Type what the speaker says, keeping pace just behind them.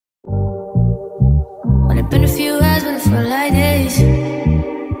feel like days.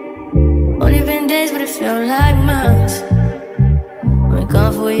 Only been days, but it felt like months. Been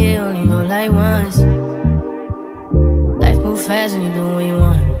gone for a year, only go like once. Life move fast when you do what you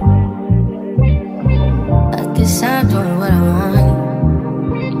want. I guess I'm doing what I want.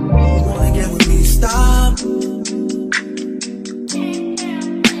 You wanna get with me, stop.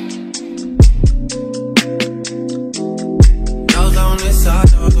 Y'all on this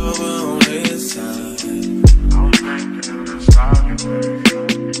side, y'all over on this side.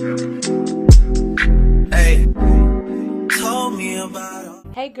 Hey, told me about it.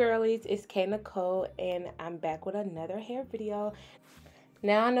 Hey girlies, it's K Nicole and I'm back with another hair video.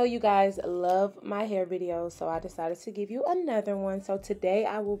 Now I know you guys love my hair videos, so I decided to give you another one. So today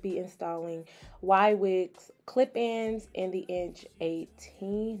I will be installing Ywigs clip-ins in the inch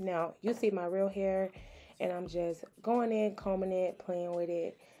 18. Now you see my real hair and I'm just going in, combing it, playing with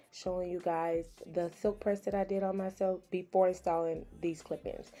it, showing you guys the silk press that I did on myself before installing these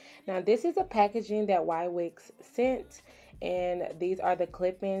clip-ins. Now this is a packaging that Ywigs sent, and these are the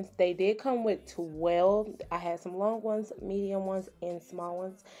clip-ins. They did come with 12. I had some long ones, medium ones, and small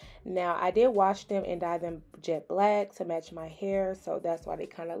ones. Now I did wash them and dye them jet black to match my hair, so that's why they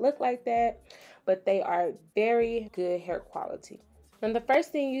kind of look like that, but they are very good hair quality. And the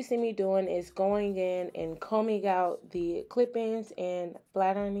first thing you see me doing is going in and combing out the clip-ins and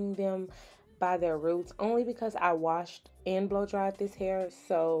flattening them by their roots, only because I washed and blow dried this hair.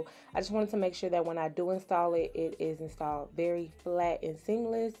 So I just wanted to make sure that when I do install it, it is installed very flat and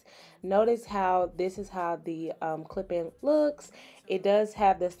seamless. Notice how this is how the clip-in looks. It does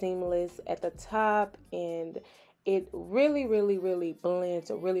have the seamless at the top, and it really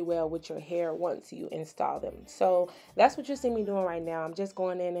blends really well with your hair once you install them. So that's what you see me doing right now. I'm just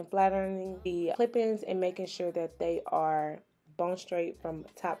going in and flattening the clip-ins and making sure that they are bone straight from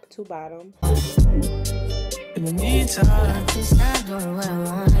top to bottom. In the meantime, Just not doing what I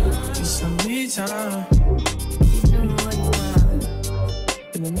want. it's some me time. Keep doing what you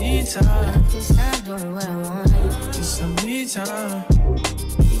want. In the meantime, Just not doing what I want. it's some me time.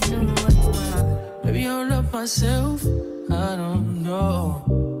 Keep doing what you want. Maybe I love myself, I don't know.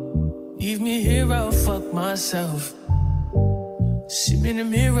 Leave me here, I'll fuck myself. See me in the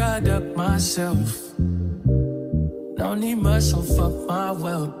mirror, I duck myself. Don't need much, so fuck my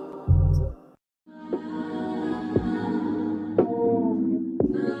wealth.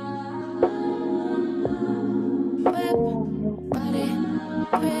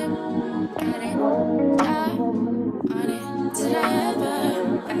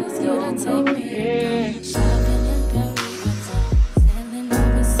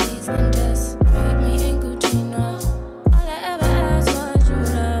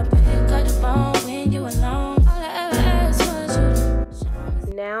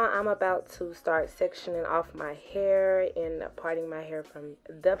 Now I'm about to start sectioning off my hair and parting my hair from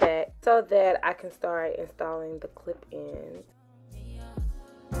the back so that I can start installing the clip-ins.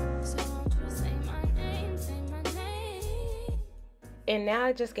 And now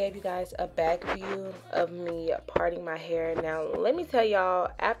I just gave you guys a back view of me parting my hair. Now let me tell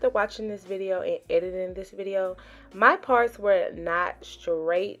y'all, after watching this video and editing this video, my parts were not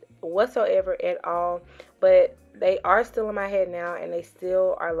straight whatsoever at all, but they are still in my head now and they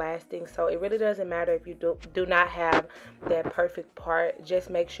still are lasting. So it really doesn't matter if you do not have that perfect part. Just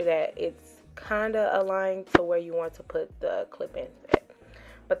make sure that it's kind of aligned to where you want to put the clip-ins at.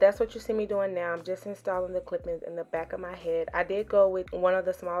 But that's what you see me doing now. I'm just installing the clip-ins in the back of my head. I did go with one of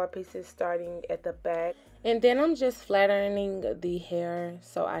the smaller pieces starting at the back. And then I'm just flattening the hair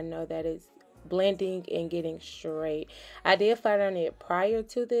so I know that it's blending and getting straight. I did flatten it prior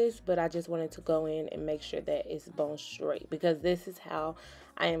to this, but I just wanted to go in and make sure that it's bone straight, because this is how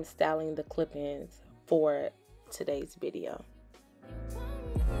I am styling the clip-ins for today's video.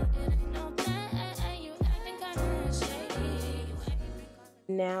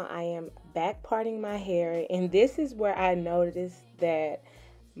 Now I am back parting my hair, and this is where I noticed that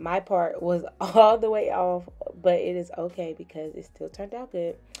my part was all the way off, but it is okay because it still turned out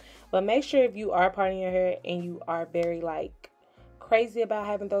good. But make sure if you are parting your hair and you are very like crazy about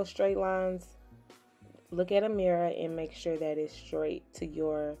having those straight lines, look at a mirror and make sure that it's straight to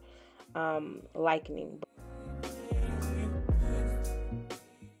your liking.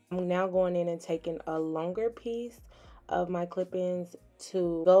 I'm now going in and taking a longer piece of my clip-ins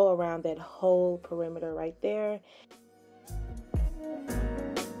to go around that whole perimeter right there.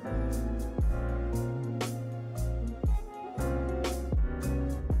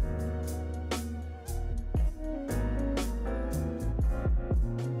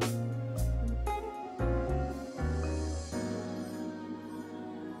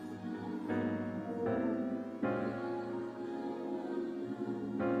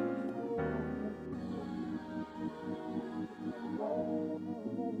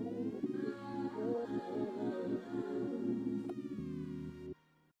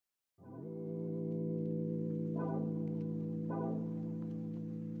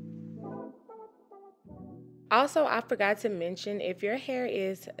 Also, I forgot to mention, if your hair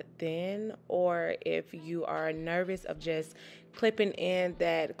is thin or if you are nervous of just clipping in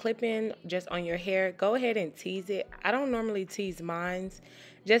that clip-in just on your hair, go ahead and tease it. I don't normally tease mine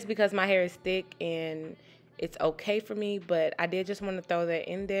just because my hair is thick and it's okay for me, but I did just want to throw that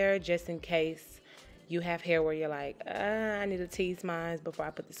in there just in case you have hair where you're like, I need to tease mine before I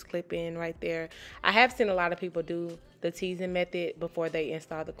put this clip in right there. I have seen a lot of people do the teasing method before they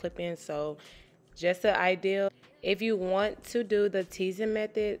install the clip in, so just an ideal. If you want to do the teasing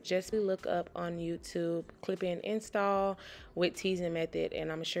method, just look up on YouTube clip-in install with teasing method,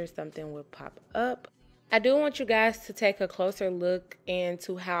 and I'm sure something will pop up. I do want you guys to take a closer look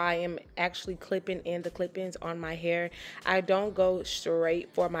into how I am actually clipping in the clip-ins on my hair. I don't go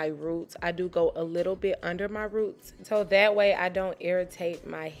straight for my roots. I do go a little bit under my roots, so that way I don't irritate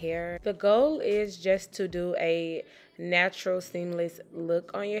my hair. The goal is just to do a natural seamless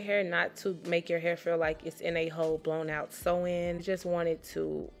look on your hair, not to make your hair feel like it's in a whole blown out sew-in. I just want it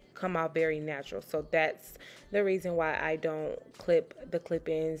to come out very natural, so that's the reason why I don't clip the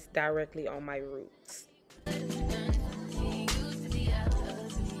clip-ins directly on my roots.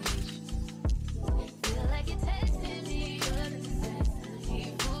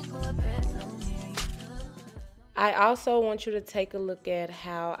 I also want you to take a look at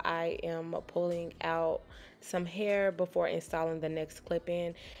how I am pulling out some hair before installing the next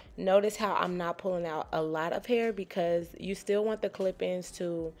clip-in. Notice how I'm not pulling out a lot of hair because you still want the clip-ins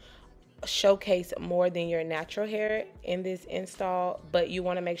to showcase more than your natural hair in this install, but you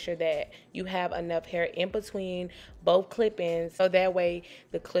want to make sure that you have enough hair in between both clip-ins so that way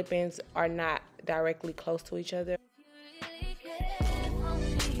the clip-ins are not directly close to each other.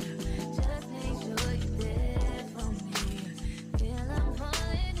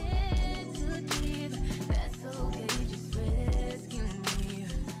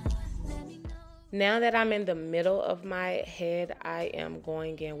 Now that I'm in the middle of my head, I am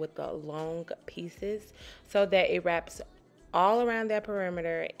going in with the long pieces so that it wraps all around that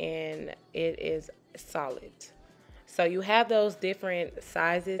perimeter and it is solid. So you have those different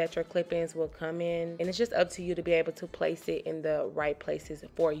sizes that your clip-ins will come in, and it's just up to you to be able to place it in the right places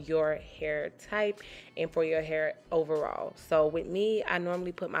for your hair type and for your hair overall. So with me, I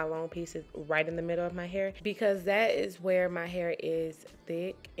normally put my long pieces right in the middle of my hair because that is where my hair is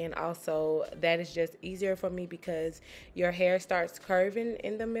thick, and also that is just easier for me because your hair starts curving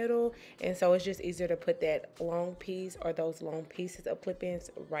in the middle, and so it's just easier to put that long piece or those long pieces of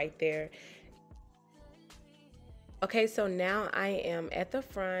clip-ins right there. Okay, so now I am at the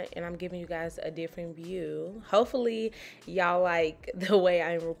front and I'm giving you guys a different view. Hopefully y'all like the way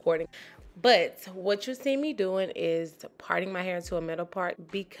I'm recording. But what you see me doing is parting my hair into a middle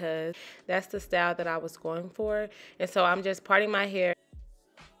part because that's the style that I was going for. And so I'm just parting my hair.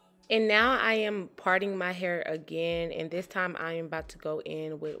 And now I am parting my hair again, and this time I am about to go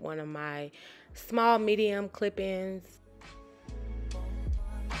in with one of my small medium clip-ins.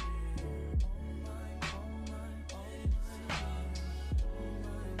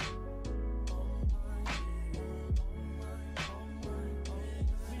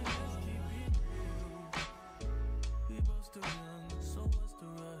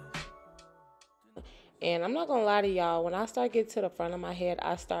 And I'm not gonna lie to y'all, when I start getting to the front of my head,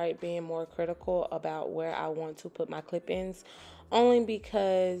 I start being more critical about where I want to put my clip-ins, only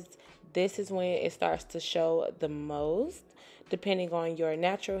because this is when it starts to show the most, depending on your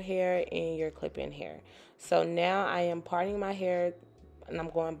natural hair and your clip-in hair. So now I am parting my hair and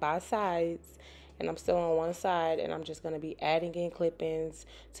I'm going by sides, and I'm still on one side, and I'm just gonna be adding in clip-ins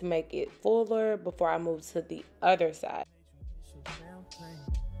to make it fuller before I move to the other side.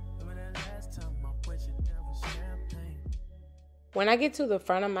 When I get to the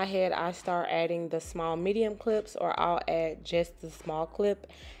front of my head, I start adding the small medium clips, or I'll add just the small clip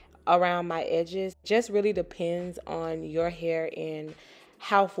around my edges. Just really depends on your hair and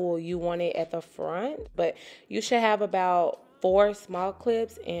how full you want it at the front. But you should have about 4 small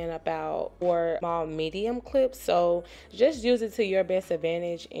clips and about 4 small medium clips. So just use it to your best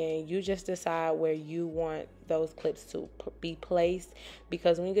advantage, and you just decide where you want those clips to be placed.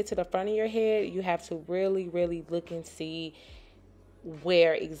 Because when you get to the front of your head, you have to really, really look and see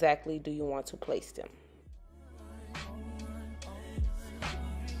where exactly do you want to place them.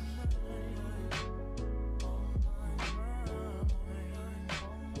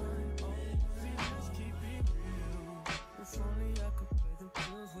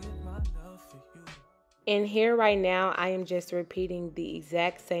 And here right now, I am just repeating the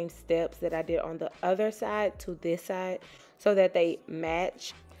exact same steps that I did on the other side to this side so that they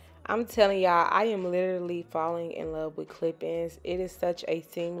match. I'm telling y'all, I am literally falling in love with clip-ins. It is such a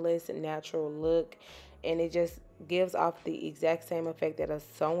seamless, natural look. and it just gives off the exact same effect that a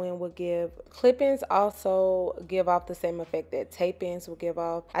sew-in would give. Clip-ins also give off the same effect that tape-ins will give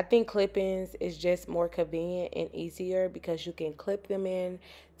off. I think clip-ins is just more convenient and easier because you can clip them in,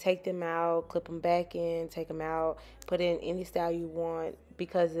 take them out, clip them back in, take them out, put in any style you want,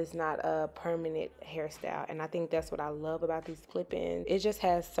 because it's not a permanent hairstyle. And I think that's what I love about these clip-ins. It just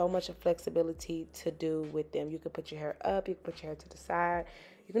has so much flexibility to do with them. You can put your hair up, you can put your hair to the side.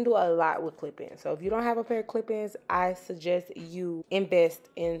 You can do a lot with clip-ins. So if you don't have a pair of clip-ins, I suggest you invest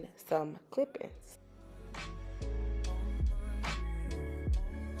in some clip-ins.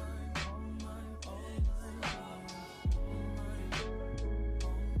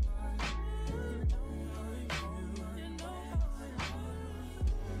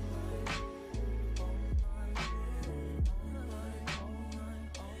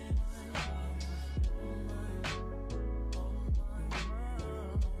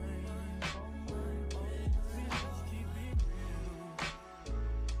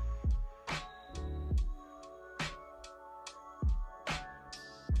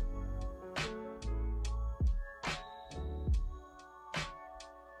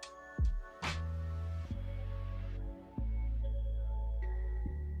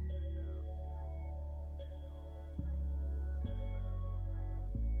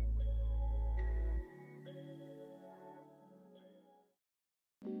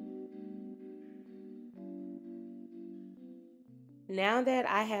 Now that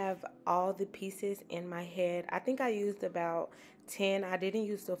I have all the pieces in my head, I think I used about 10. I didn't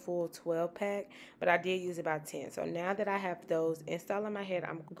use the full 12 pack, but I did use about 10. So now that I have those installed in my head,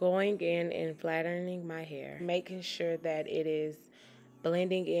 I'm going in and flattening my hair, making sure that it is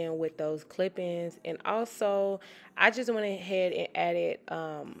blending in with those clip-ins. And also, I just went ahead and added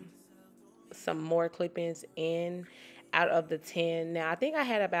some more clip-ins in out of the 10. Now I think I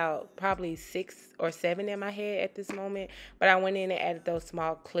had about probably 6 or 7 in my head at this moment, but I went in and added those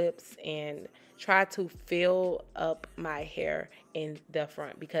small clips and tried to fill up my hair in the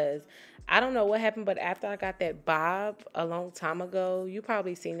front, because I don't know what happened, but after I got that bob a long time ago, you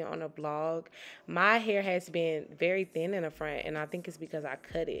probably seen it on a vlog, my hair has been very thin in the front, and I think it's because I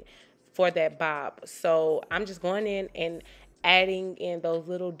cut it for that bob. So I'm just going in and adding in those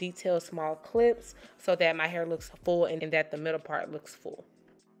little detailed small clips so that my hair looks full and that the middle part looks full.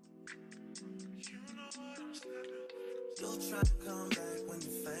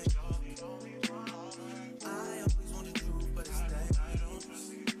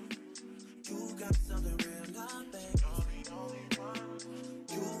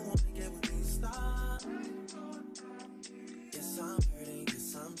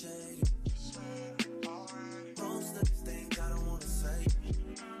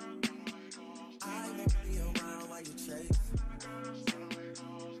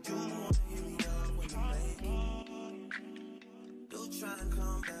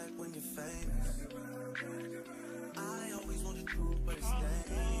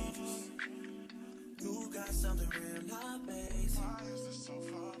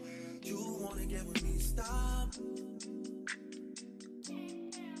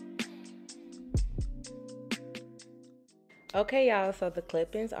 Okay, y'all, so the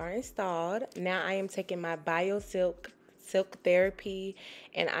clip-ins are installed. Now I am taking my Silk Therapy,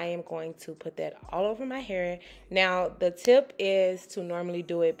 and I am going to put that all over my hair. Now the tip is to normally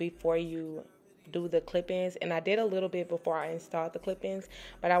do it before you do the clip-ins, and I did a little bit before I installed the clip-ins,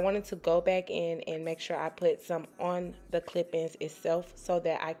 but I wanted to go back in and make sure I put some on the clip-ins itself so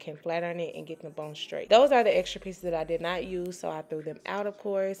that I can flat iron it and get them bone straight. Those are the extra pieces that I did not use, so I threw them out, of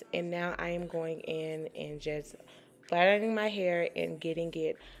course. And now I am going in and just flat ironing my hair and getting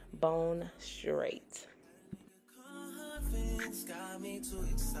it bone straight. Got me too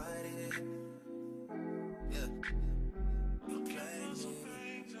excited. Yeah.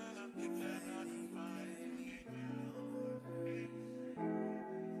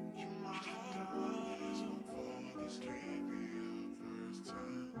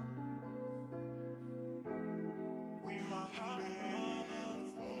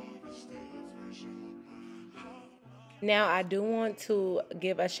 Now I do want to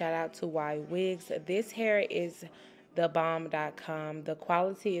give a shout out to Ywigs. This hair is thebomb.com. The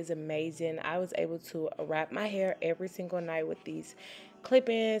quality is amazing. I was able to wrap my hair every single night with these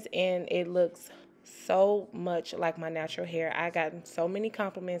clip-ins, and it looks so much like my natural hair. I got so many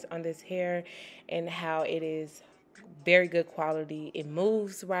compliments on this hair and how it is very good quality. It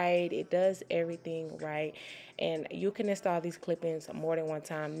moves right, it does everything right, and you can install these clip-ins more than one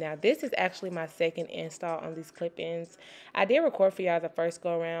time. Now, this is actually my second install on these clip-ins. I did record for y'all the first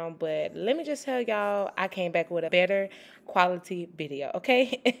go around, but let me just tell y'all, I came back with a better quality video,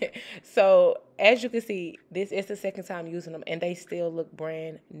 okay? So as you can see, this is the second time using them, and they still look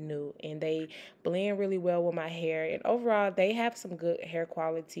brand new, and they blend really well with my hair. And overall, they have some good hair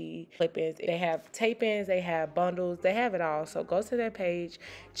quality clip-ins. They have tape-ins, they have bundles, they have it all. So go to their page,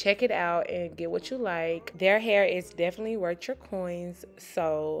 check it out, and get what you like. Their hair is definitely worth your coins,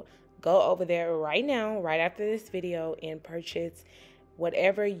 so go over there right now, right after this video, and purchase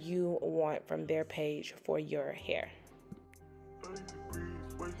whatever you want from their page for your hair.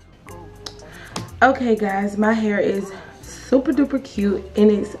 Okay guys, my hair is super duper cute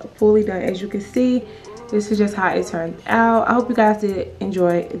and it's fully done. As you can see, this is just how it turned out. I hope you guys did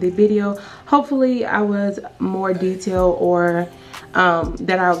enjoy the video. Hopefully I was more detailed, or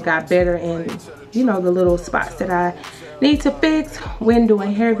that I got better in, you know, the little spots that I need to fix when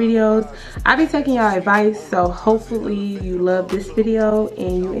doing hair videos. I'll be taking y'all advice, so hopefully you love this video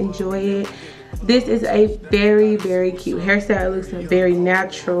and you enjoy it. This is a very, very cute hairstyle. It looks very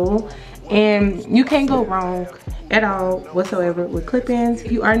natural, and you can't go wrong at all whatsoever with clip-ins.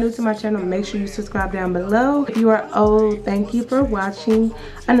 If you are new to my channel, make sure you subscribe down below. If you are old, thank you for watching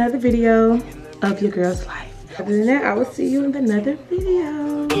another video of your girl's life. Other than that, I will see you in another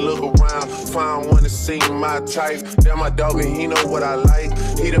video. Look around, find one to see my type. That my dog and he know what I like.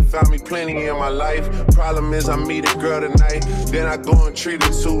 He done found me plenty in my life. Problem is I meet a girl tonight, then I go and treat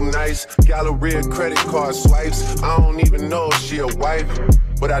her too nice. Galleria credit card swipes. I don't even know if she a wife,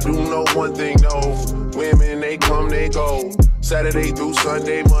 but I do know one thing though. Women, they come, they go. Saturday through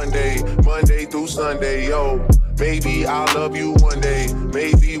Sunday, Monday through Sunday, yo. Maybe I'll love you one day,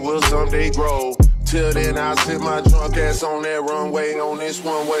 maybe we'll someday grow. Till then, I'll sit my drunk ass on that runway, on this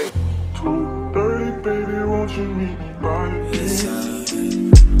one way. 2:30, baby, won't you meet me by the beach?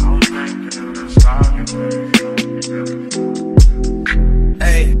 I'm thinking of the side.